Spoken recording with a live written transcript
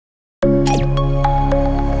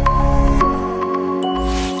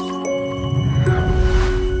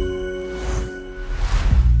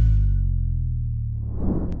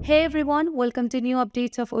everyone, welcome to new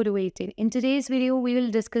updates of Odoo 18. In today's video, we will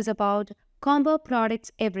discuss about combo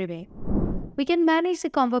products everywhere. We can manage the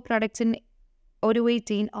combo products in Odoo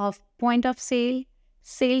 18 of point of sale,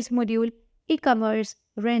 sales module, e-commerce,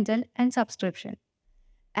 rental, and subscription.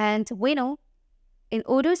 And we know in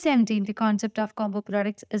Odoo 17, the concept of combo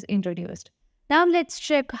products is introduced. Now let's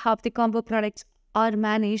check how the combo products are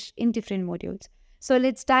managed in different modules. So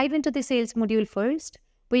let's dive into the sales module first,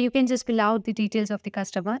 where you can just fill out the details of the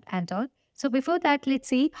customer and all. So before that, let's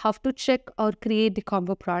see how to check or create the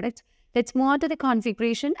combo products. Let's move on to the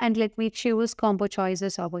configuration and let me choose combo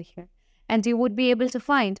choices over here. And you would be able to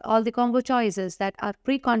find all the combo choices that are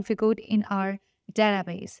pre-configured in our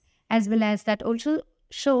database, as well as that also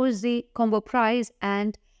shows the combo price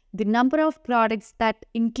and the number of products that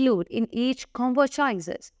include in each combo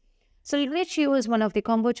choices. So let me choose one of the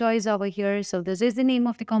combo choice over here. So this is the name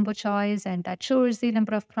of the combo choice and that shows the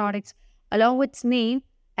number of products along with its name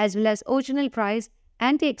as well as original price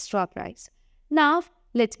and the extra price. Now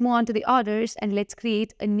let's move on to the orders and let's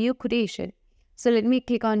create a new quotation. So let me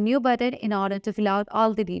click on new button in order to fill out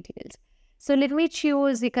all the details. So let me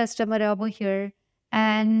choose the customer over here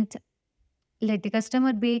and let the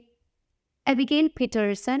customer be Abigail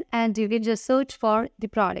Peterson and you can just search for the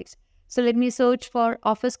products. So let me search for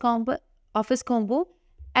office combo.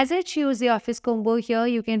 As I choose the office combo here,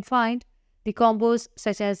 you can find the combos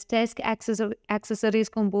such as desk accessories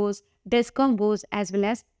combos, desk combos, as well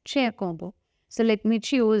as chair combo. So let me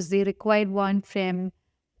choose the required one from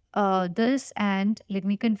this and let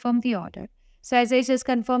me confirm the order. So as I just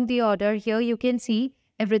confirm the order, here you can see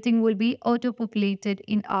everything will be auto-populated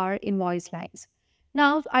in our invoice lines.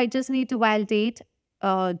 Now I just need to validate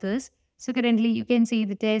this. So currently you can see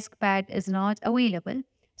the desk pad is not available.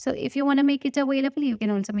 So if you want to make it available, you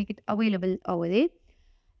can also make it available over there.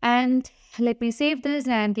 And let me save this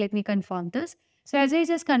and let me confirm this. So as I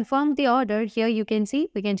just confirmed the order, here you can see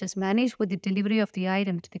we can just manage with the delivery of the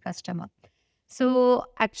item to the customer. So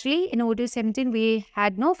actually in Odoo 17, we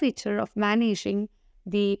had no feature of managing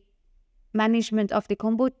the management of the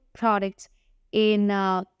combo products in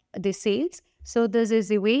the sales. So this is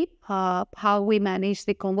the way how we manage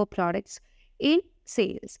the combo products in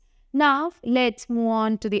sales. Now let's move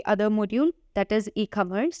on to the other module, that is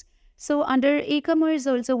e-commerce. So under e-commerce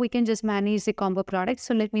also we can just manage the combo products.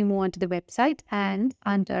 So let me move on to the website and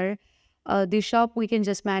under the shop we can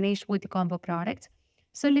just manage with the combo products.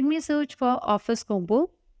 So let me search for office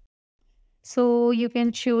combo. So you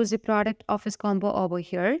can choose the product office combo over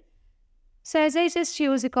here. So as I just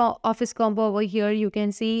choose the office combo over here, you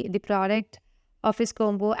can see the product office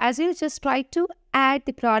combo. As you just try to add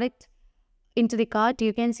the product into the cart,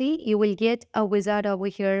 you can see you will get a wizard over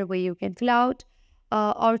here where you can fill out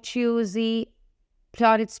or choose the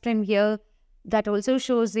products from here. That also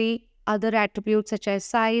shows the other attributes such as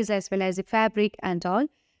size as well as the fabric and all.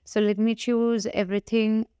 So let me choose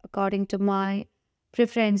everything according to my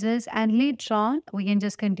preferences and later on we can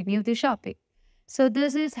just continue the shopping. So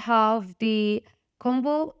this is how the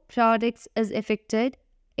combo products is affected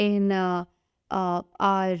in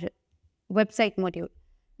our website module.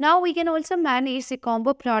 Now we can also manage the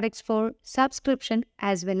combo products for subscription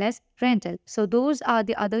as well as rental. So those are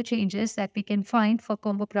the other changes that we can find for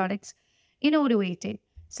combo products in Odoo 18.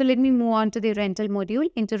 So let me move on to the rental module.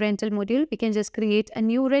 Into rental module, we can just create a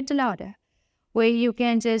new rental order where you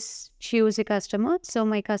can just choose a customer. So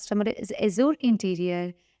my customer is Azure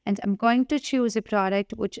Interior and I'm going to choose a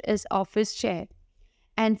product which is office chair.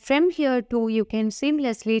 And from here too, you can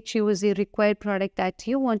seamlessly choose the required product that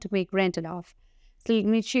you want to make rental of. So let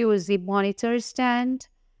me choose the monitor stand,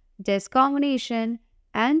 desk combination,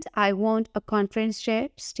 and I want a conference chair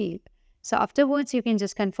steel. So afterwards, you can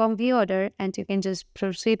just confirm the order and you can just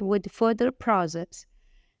proceed with further process.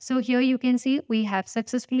 So here you can see we have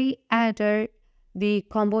successfully added the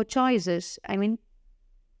combo choices,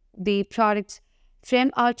 the products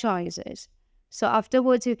from our choices. So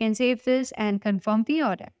afterwards, you can save this and confirm the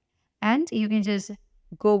order. And you can just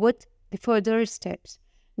go with the further steps.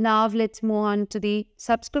 Now let's move on to the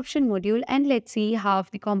subscription module and let's see how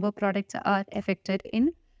the combo products are affected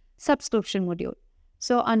in subscription module.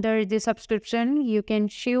 So under the subscription, you can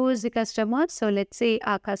choose the customer. So let's say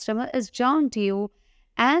our customer is John Dew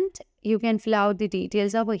and you can fill out the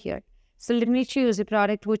details over here. So let me choose the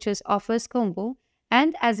product which is office combo.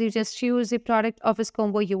 And as you just choose the product office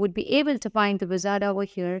combo, you would be able to find the wizard over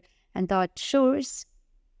here and that shows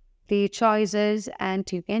the choices and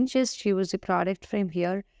you can just choose the product from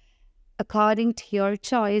here according to your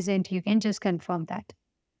choice and you can just confirm that.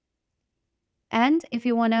 And if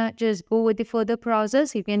you want to just go with the further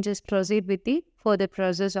process, you can just proceed with the further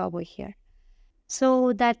process over here.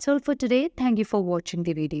 So that's all for today. Thank you for watching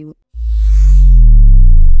the video.